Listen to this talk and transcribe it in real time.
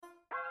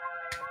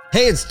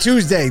Hey, it's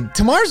Tuesday.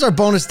 Tomorrow's our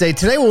bonus day.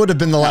 Today would have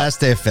been the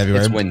last day of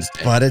February. It's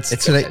Wednesday. But it's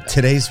today. Okay.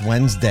 Today's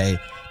Wednesday.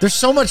 There's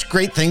so much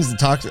great things to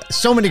talk.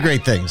 So many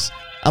great things.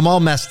 I'm all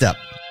messed up.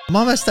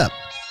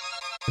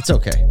 It's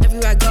okay.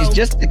 He's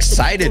just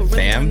excited,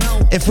 fam.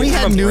 If we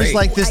had news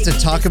like this to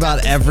talk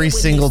about every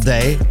single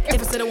day,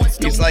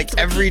 He's like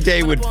every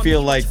day would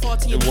feel like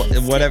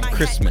whatever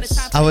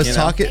Christmas. I was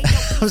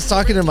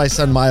talking to my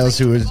son Miles,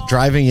 who was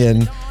driving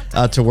in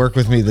to work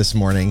with me this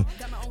morning,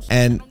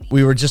 and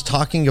we were just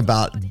talking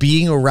about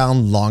being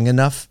around long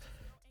enough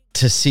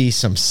to see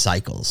some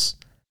cycles.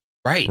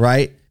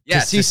 Right?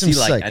 Yeah, to see some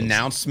like cycles.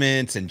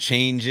 announcements and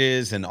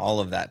changes and all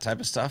of that type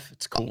of stuff.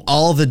 It's cool.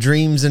 All the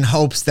dreams and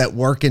hopes that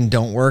work and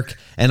don't work,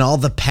 and all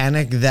the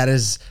panic that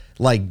is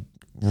like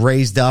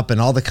raised up,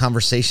 and all the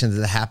conversations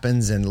that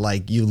happens. And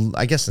like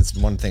I guess it's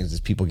one of the things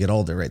as people get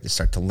older, right? They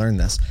start to learn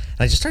this.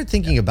 And I just started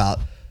thinking about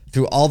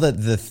through all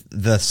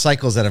the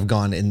cycles that have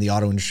gone in the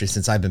auto industry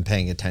since I've been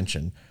paying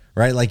attention,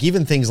 right? Like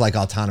even things like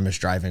autonomous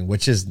driving,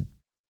 which is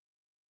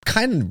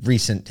kind of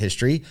recent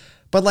history,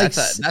 but like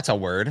that's a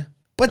word.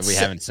 But we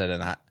haven't said it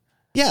not.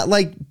 Yeah,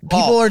 like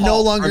people are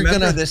no longer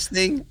remember this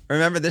thing?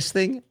 Remember this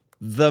thing?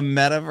 The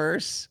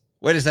metaverse.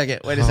 Wait a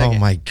second. Oh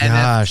my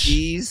gosh.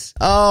 NFTs.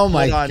 Oh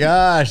my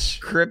gosh.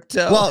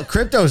 Crypto. Well,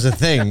 crypto's a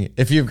thing.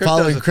 If you're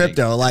following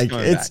crypto, like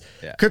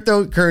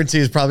cryptocurrency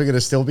is probably going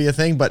to still be a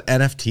thing, but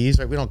NFTs,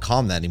 right? We don't call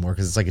them that anymore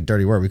because it's like a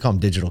dirty word. We call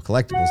them digital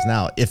collectibles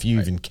now, if you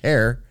even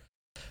care.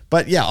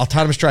 But yeah,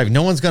 autonomous driving.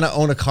 No one's going to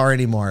own a car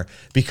anymore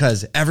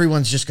because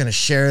everyone's just going to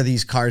share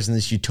these cars in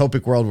this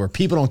utopic world where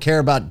people don't care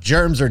about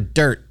germs or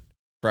dirt.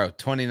 Bro,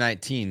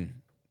 2019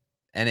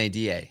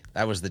 NADA.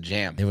 That was the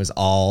jam. It was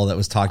all that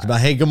was talked about.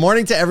 Hey, good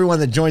morning to everyone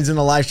that joins in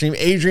the live stream.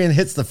 Adrian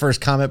hits the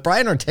first comment.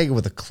 Brian Ortega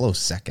with a close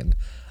second,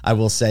 I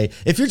will say.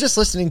 If you're just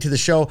listening to the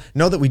show,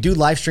 know that we do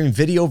live stream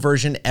video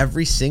version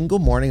every single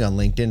morning on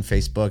LinkedIn,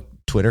 Facebook,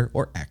 Twitter,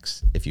 or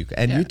X,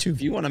 YouTube.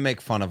 If you want to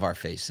make fun of our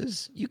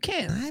faces, you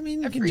can. I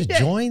mean, you can just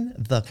join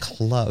the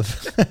club.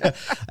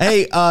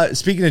 Hey,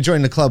 speaking of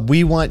joining the club,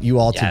 we want you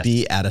all to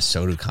be at a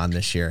SodoCon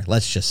this year.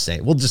 Let's just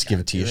say, we'll just give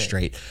it to you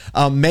straight.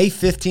 May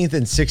 15th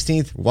and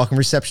 16th, welcome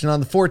reception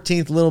on the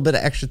 14th, a little bit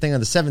of extra thing on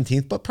the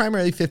 17th, but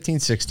primarily 15,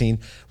 16.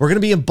 We're going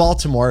to be in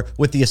Baltimore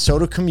with the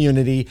Asoto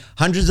community,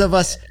 hundreds of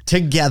us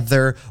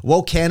together.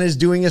 WOCAN is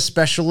doing a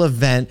special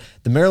event.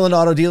 The Maryland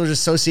Auto Dealers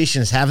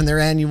Association is having their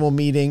annual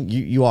meeting.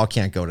 You all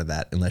can't go to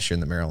that unless you're in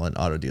the Maryland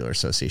Auto Dealer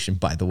Association,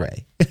 by the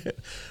way.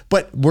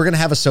 But we're going to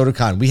have a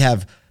SodoCon. We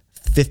have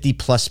 50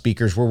 plus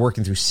speakers. We're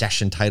working through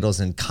session titles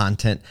and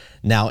content.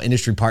 Now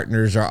industry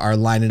partners are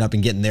lining up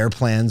and getting their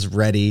plans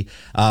ready.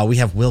 We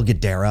have Will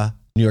Guidara,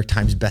 New York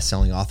Times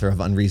bestselling author of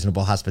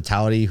Unreasonable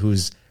Hospitality,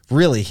 who's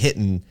really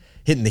hitting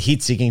the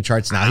heat-seeking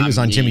charts now. He was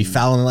on Jimmy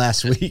Fallon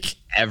last week.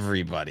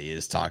 Everybody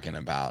is talking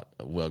about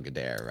Will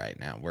Guidara right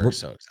now. We're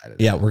so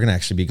excited. Yeah, we're going to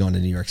actually be going to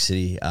New York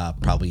City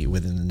probably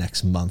within the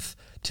next month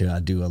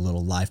to do a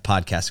little live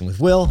podcasting with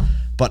Will.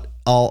 But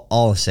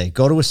I'll say,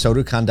 go to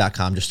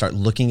asotocon.com. Just start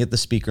looking at the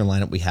speaker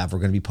lineup we have. We're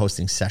going to be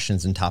posting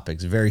sessions and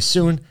topics very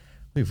soon.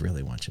 We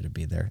really want you to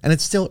be there. And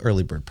it's still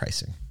early bird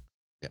pricing.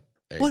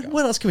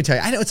 What else can we tell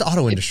you? I know it's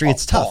auto industry.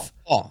 It's tough.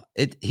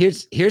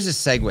 Here's a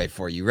segue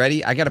for you.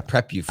 Ready? I got to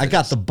prep you for I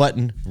got the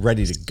button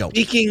ready to go.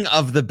 Speaking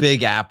of the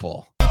Big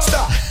Apple.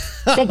 Stop.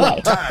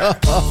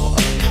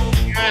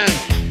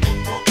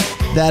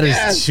 That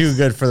is too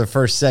good for the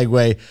first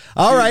segue.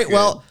 All right,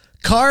 well,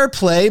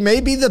 CarPlay may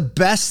be the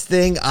best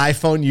thing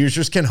iPhone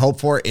users can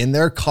hope for in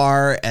their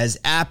car as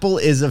Apple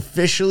is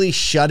officially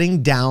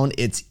shutting down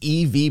its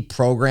EV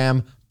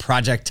program,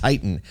 Project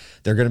Titan.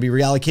 They're going to be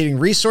reallocating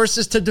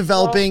resources to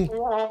developing.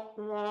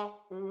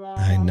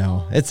 I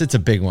know it's a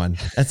big one.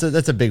 That's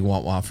a big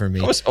want for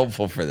me. I was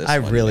hopeful for this. I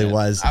really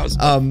was.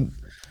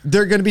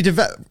 They're going to be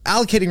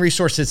allocating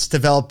resources to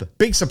develop,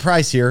 big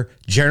surprise here,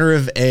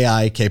 generative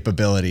AI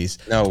capabilities.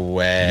 No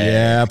way.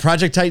 Yeah,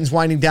 Project Titan's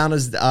winding down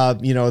as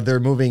they're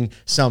moving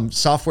some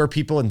software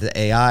people into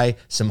AI.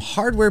 Some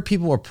hardware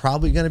people are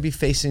probably going to be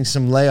facing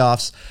some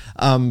layoffs.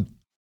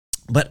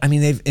 But I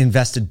mean, they've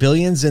invested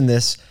billions in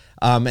this.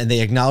 And they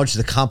acknowledge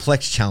the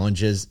complex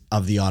challenges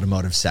of the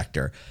automotive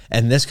sector.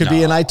 And this could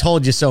be an I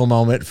told you so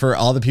moment for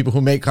all the people who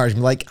make cars.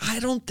 I'm like,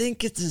 I don't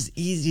think it's as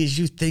easy as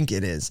you think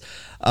it is.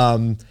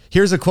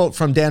 Here's a quote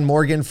from Dan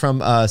Morgan from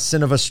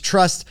Sendoff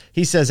Trust.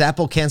 He says,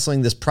 Apple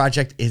canceling this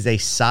project is a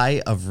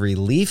sigh of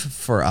relief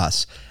for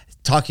us.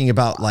 Talking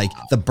about like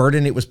the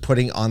burden it was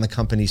putting on the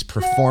company's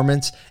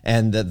performance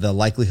and the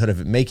likelihood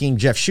of it making.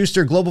 Jeff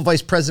Schuster, Global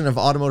Vice President of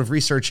Automotive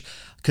Research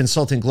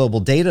Consulting Global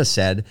Data,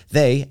 said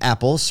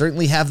Apple,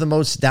 certainly had the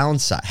most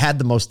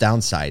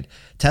downside.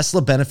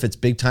 Tesla benefits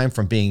big time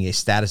from being a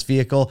status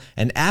vehicle,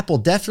 and Apple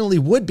definitely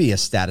would be a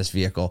status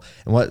vehicle.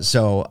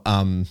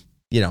 And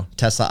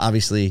Tesla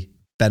obviously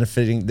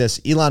benefiting this.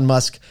 Elon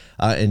Musk,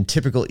 in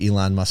typical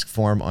Elon Musk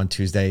form on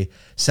Tuesday,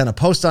 sent a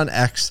post on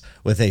X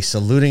with a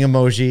saluting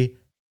emoji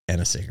and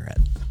a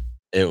cigarette.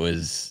 It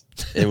was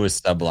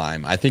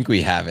sublime. I think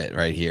we have it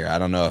right here. I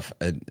don't know if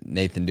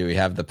Nathan, do we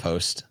have the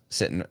post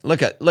sitting?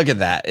 Look at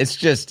that. It's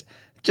just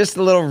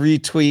a little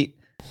retweet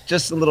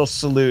just a little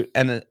salute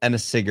and a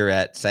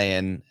cigarette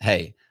saying,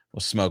 "Hey,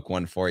 we'll smoke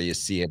one for you.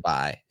 See you,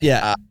 bye."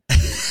 Yeah.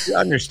 He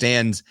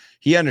understands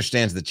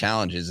the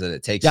challenges that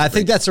it takes. Yeah, I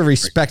think that's a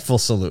respectful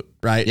salute,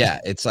 right? Yeah,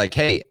 it's like,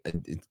 hey,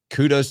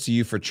 kudos to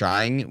you for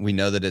trying. We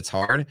know that it's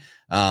hard.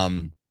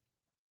 And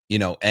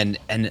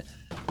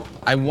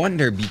I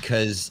wonder,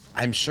 because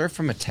I'm sure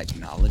from a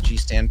technology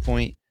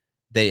standpoint,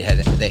 they had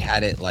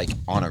it like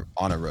on a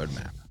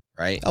roadmap,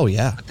 right? Oh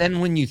yeah. But then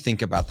when you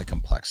think about the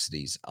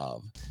complexities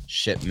of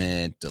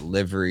shipment,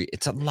 delivery,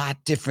 it's a lot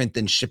different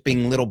than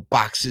shipping little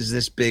boxes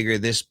this big or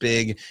this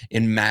big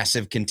in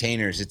massive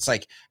containers. It's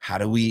like, how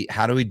do we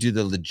do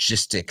the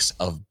logistics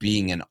of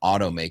being an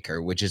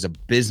automaker, which is a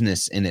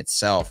business in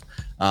itself,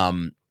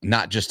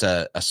 not just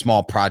a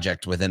small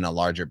project within a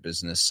larger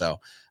business. So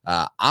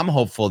I'm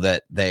hopeful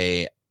that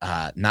they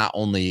not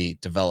only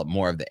develop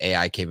more of the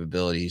AI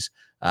capabilities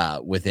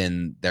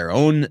within their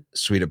own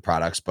suite of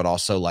products, but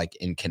also like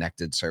in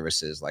connected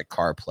services like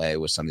CarPlay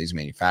with some of these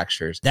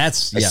manufacturers.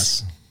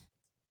 Yes.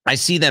 I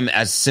see them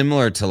as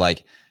similar to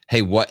like,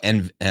 hey, what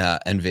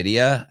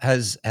NVIDIA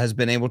has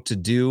been able to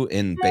do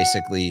in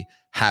basically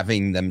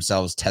having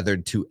themselves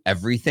tethered to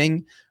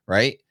everything,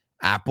 right?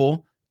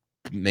 Apple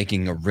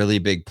making a really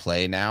big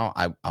play now.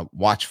 I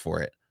watch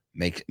for it.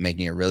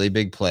 Making a really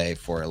big play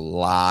for a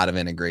lot of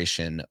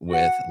integration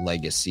with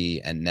legacy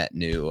and net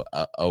new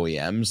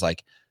OEMs.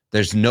 Like,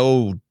 there's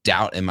no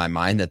doubt in my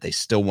mind that they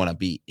still want to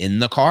be in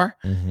the car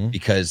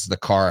because the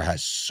car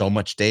has so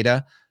much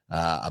data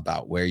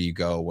about where you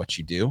go, what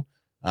you do.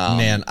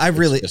 Man, I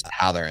really just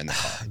how they're in the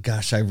car.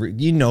 Gosh,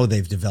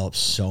 they've developed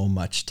so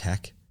much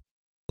tech,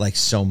 like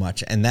so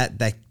much, and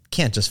that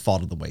can't just fall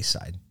to the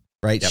wayside,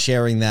 right? Yep.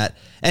 Sharing that,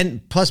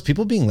 and plus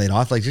people being laid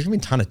off, like there's gonna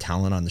be a ton of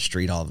talent on the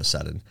street all of a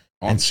sudden.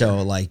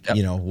 So like,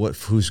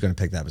 who's going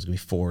to pick that up? It's going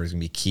to be Ford, it's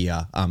going to be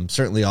Kia.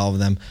 Certainly all of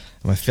them.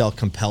 I felt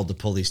compelled to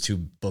pull these two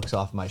books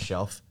off my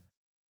shelf.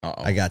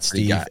 I got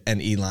Steve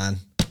and Elon.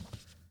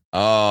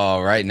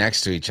 Oh, right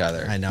next to each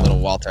other. I know. Little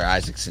Walter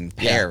Isaacson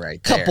pair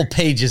right there. Couple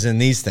pages in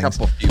these things.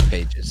 Few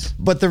pages.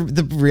 But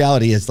the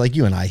reality is, like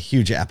you and I,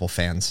 huge Apple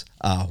fans,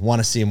 want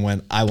to see them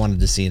when I wanted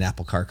to see an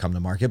Apple car come to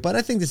market. But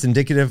I think it's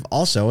indicative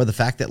also of the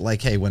fact that,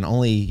 like, hey, when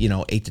only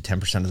 8 to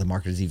 10% of the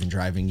market is even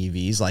driving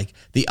EVs, like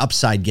the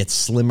upside gets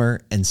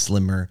slimmer and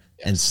slimmer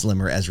and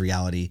slimmer as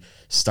reality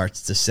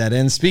starts to set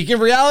in. Speaking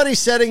of reality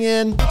setting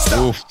in,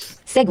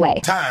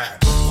 Segue time.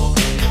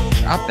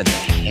 Dropping the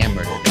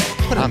hammer today.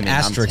 Put an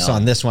asterisk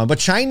on this one, but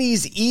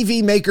Chinese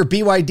EV maker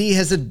BYD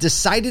has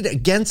decided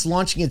against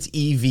launching its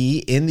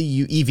EVs in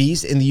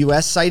the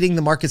U.S., citing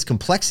the market's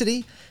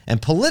complexity and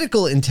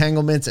political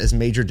entanglements as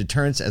major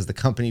deterrents as the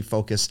company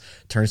focus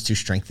turns to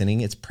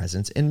strengthening its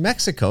presence in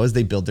Mexico as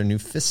they build their new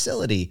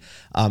facility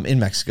in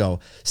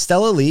Mexico.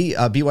 Stella Lee,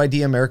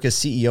 BYD America's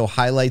CEO,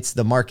 highlights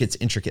the market's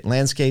intricate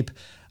landscape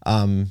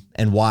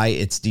and why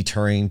it's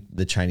deterring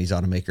the Chinese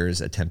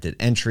automaker's attempted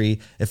entry.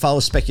 It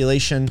follows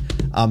speculation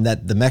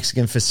that the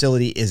Mexican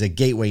facility is a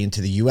gateway into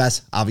the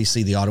U.S.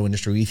 Obviously, the auto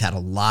industry, we've had a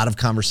lot of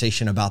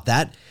conversation about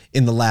that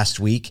in the last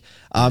week.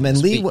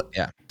 Lee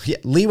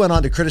went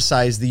on to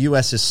criticize the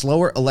U.S.'s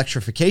slower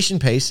electrification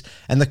pace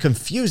and the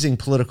confusing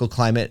political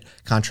climate,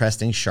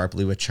 contrasting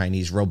sharply with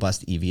Chinese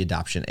robust EV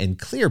adoption and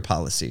clear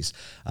policies.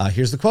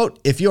 Here's the quote: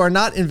 "If you are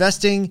not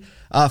investing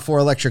for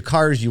electric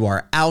cars, you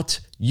are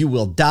out. You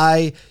will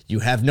die. You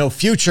have no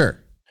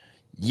future."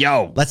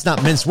 Yo, let's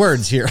not mince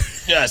words here.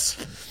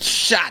 Just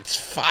shots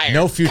fired.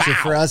 No future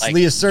for us.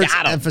 Lee asserts,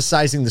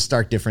 emphasizing the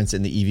stark difference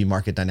in the EV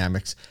market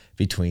dynamics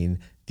between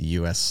the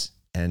U.S.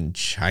 and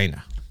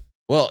China.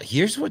 Well,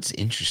 here's what's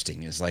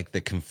interesting is like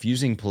the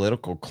confusing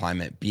political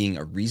climate being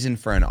a reason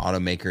for an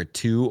automaker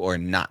to or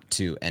not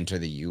to enter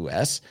the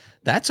U.S.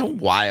 That's a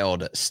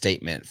wild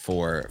statement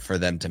for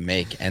them to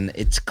make. And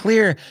it's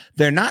clear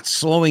they're not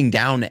slowing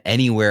down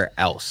anywhere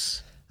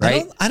else,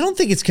 right? I don't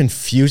think it's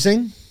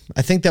confusing.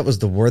 I think that was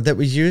the word that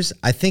was used.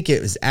 I think it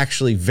was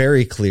actually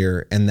very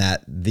clear in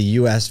that the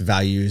U.S.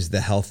 values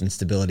the health and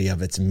stability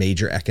of its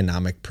major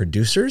economic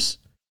producers.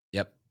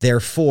 Yep.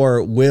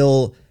 Therefore,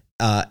 will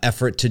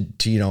effort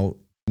to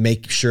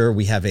make sure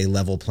we have a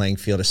level playing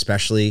field,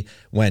 especially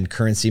when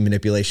currency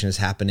manipulation is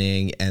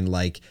happening, and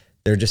like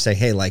they're just saying,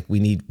 hey, like we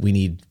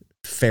need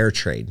fair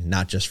trade,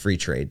 not just free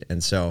trade.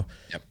 And so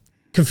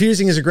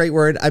confusing is a great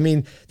word. I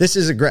mean, I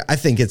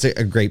think it's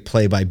a great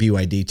play by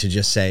BYD to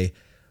just say,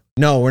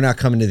 no, we're not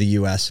coming to the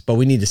US, but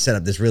we need to set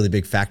up this really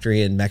big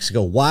factory in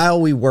Mexico while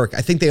we work.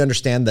 I think they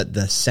understand that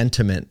the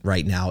sentiment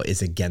right now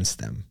is against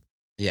them.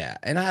 Yeah.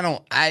 And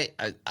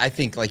I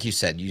think, like you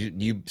said,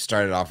 you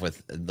started off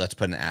with, let's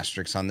put an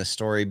asterisk on this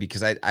story,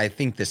 because I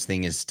think this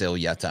thing is still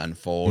yet to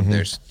unfold. Mm-hmm.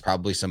 There's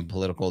probably some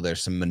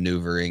there's some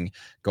maneuvering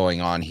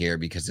going on here,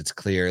 because it's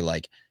clear,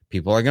 like,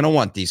 people are going to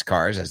want these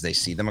cars as they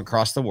see them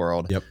across the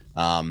world. Yep.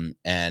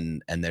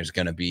 And there's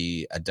going to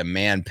be a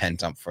demand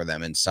pent up for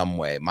them in some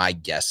way. My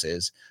guess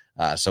is,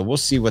 so we'll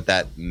see what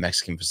that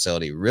Mexican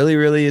facility really,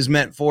 really is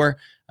meant for.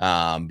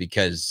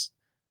 Because,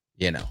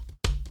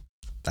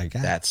 I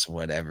guess that's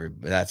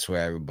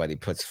where everybody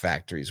puts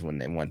factories when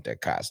they want their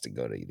cars to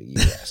go to the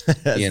US.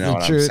 You know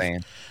what I'm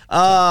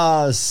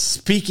saying?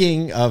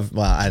 Speaking of,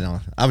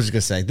 well, I was just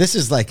gonna say this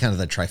is like kind of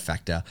the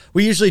trifecta.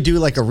 We usually do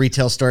like a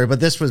retail story,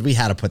 but we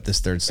had to put this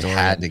third story. We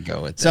had to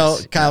go with this. So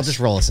Kyle, just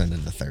roll us into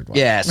the third one.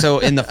 Yeah. So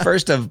in the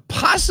first of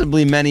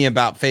possibly many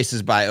about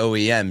faces by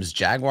OEMs,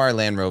 Jaguar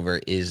Land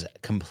Rover is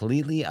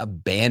completely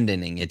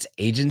abandoning its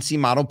agency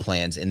model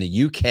plans in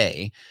the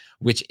UK,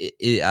 which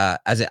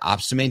as it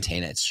opts to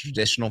maintain its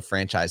traditional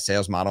franchise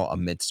sales model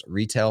amidst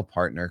retail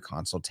partner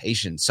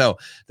consultation. So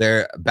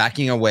they're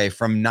backing away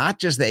from not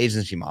just the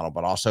agency model,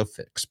 but also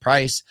fixed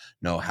price,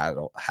 no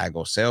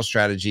haggle sales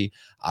strategy,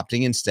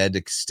 opting instead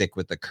to stick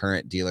with the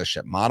current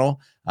dealership model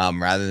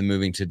rather than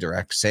moving to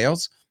direct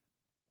sales.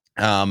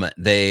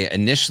 They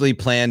initially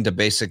planned to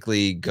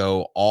basically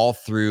go all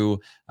through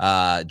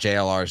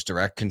JLR's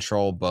direct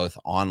control, both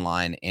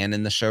online and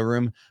in the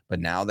showroom, but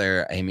now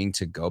they're aiming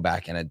to go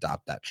back and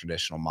adopt that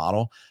traditional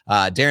model.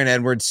 Darren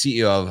Edwards,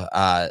 CEO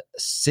of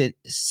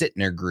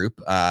Sittner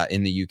Group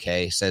in the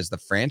UK, says the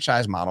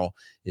franchise model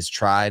is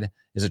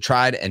a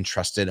tried and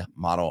trusted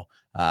model.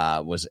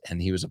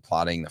 And he was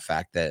applauding the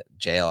fact that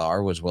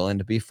JLR was willing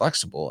to be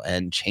flexible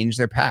and change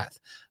their path.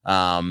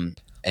 And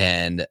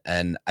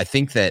I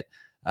think that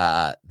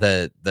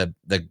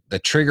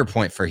the trigger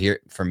point for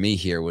me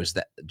here was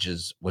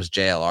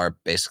JLR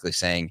basically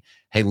saying,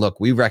 hey, look,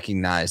 we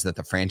recognize that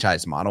the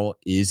franchise model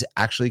is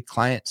actually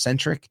client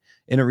centric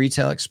in a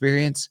retail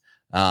experience,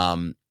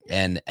 and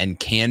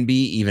can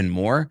be even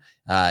more,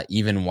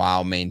 even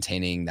while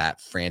maintaining that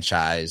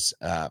franchisor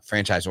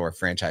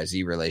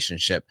franchisee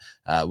relationship.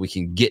 We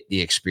can get the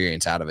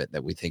experience out of it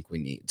that we think we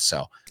need.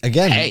 So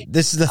again, hey,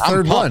 this is the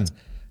third one.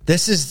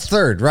 This is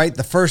third, right?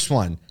 The first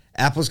one.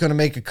 Apple's going to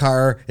make a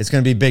car. It's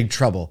going to be big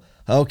trouble.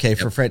 Okay,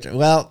 for franchise.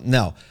 Well,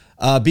 no.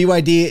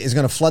 BYD is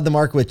going to flood the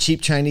market with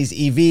cheap Chinese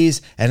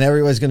EVs, and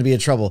everyone's going to be in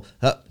trouble.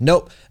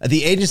 Nope.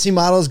 The agency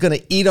model is going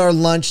to eat our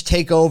lunch,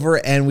 take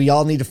over, and we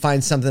all need to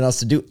find something else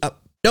to do.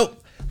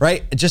 Nope.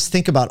 Right? Just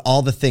think about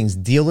all the things.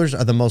 Dealers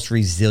are the most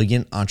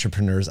resilient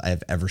entrepreneurs I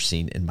have ever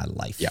seen in my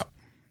life. Yeah,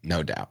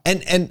 no doubt.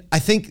 And I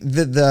think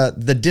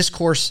the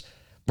discourse,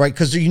 right?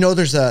 Because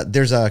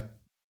there's a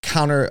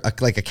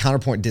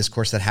counterpoint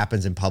discourse that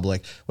happens in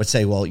public would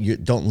say, well, you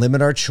don't limit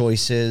our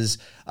choices.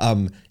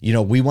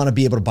 We want to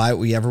be able to buy it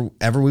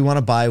whenever we want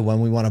to buy,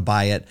 when we want to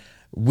buy it.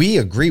 We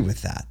agree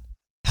with that.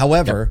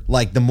 However,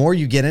 the more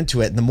you get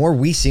into it, and the more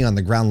we see on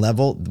the ground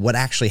level, what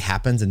actually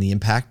happens and the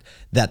impact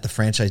that the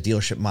franchise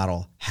dealership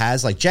model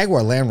has,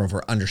 Jaguar Land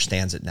Rover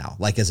understands it now,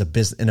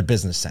 in a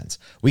business sense.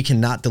 We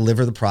cannot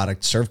deliver the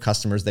product, serve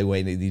customers the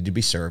way they need to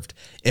be served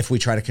if we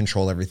try to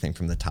control everything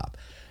from the top.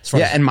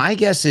 And my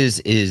guess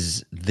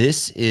is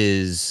this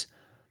is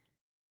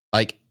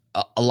a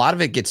lot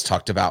of it gets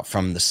talked about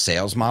from the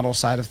sales model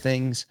side of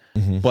things.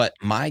 Mm-hmm. But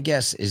my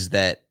guess is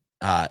that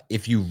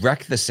if you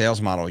wreck the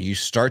sales model, you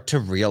start to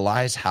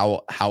realize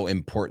how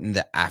important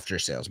the after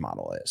sales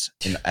model is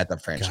at the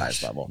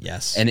franchise level.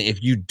 Yes. And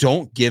if you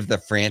don't give the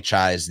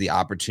franchise the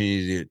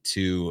opportunity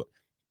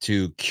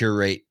to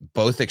curate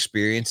both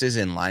experiences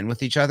in line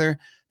with each other,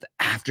 the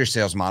after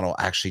sales model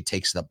actually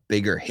takes the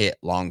bigger hit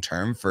long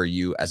term for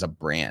you as a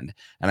brand.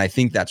 And I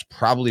think that's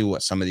probably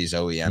what some of these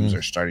OEMs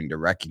are starting to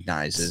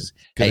recognize is,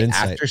 hey,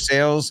 after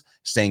sales,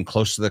 staying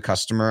close to the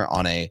customer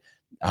on a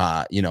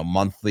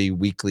monthly,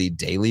 weekly,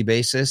 daily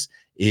basis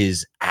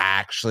is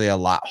actually a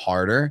lot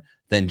harder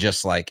than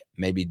just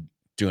maybe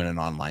doing an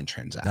online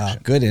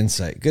transaction. Good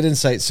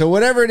insight. So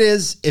whatever it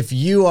is, if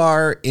you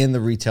are in the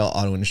retail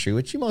auto industry,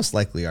 which you most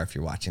likely are if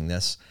you're watching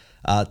this,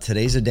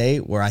 today's a day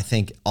where I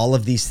think all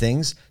of these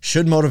things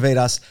should motivate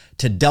us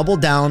to double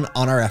down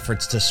on our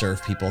efforts to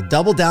serve people,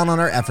 double down on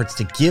our efforts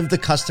to give the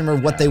customer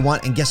what they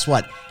want. And guess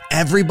what?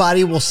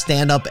 Everybody will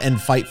stand up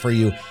and fight for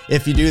you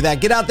if you do that.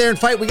 Get out there and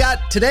fight. We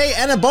got today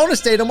and a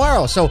bonus day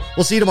tomorrow. So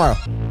we'll see you tomorrow.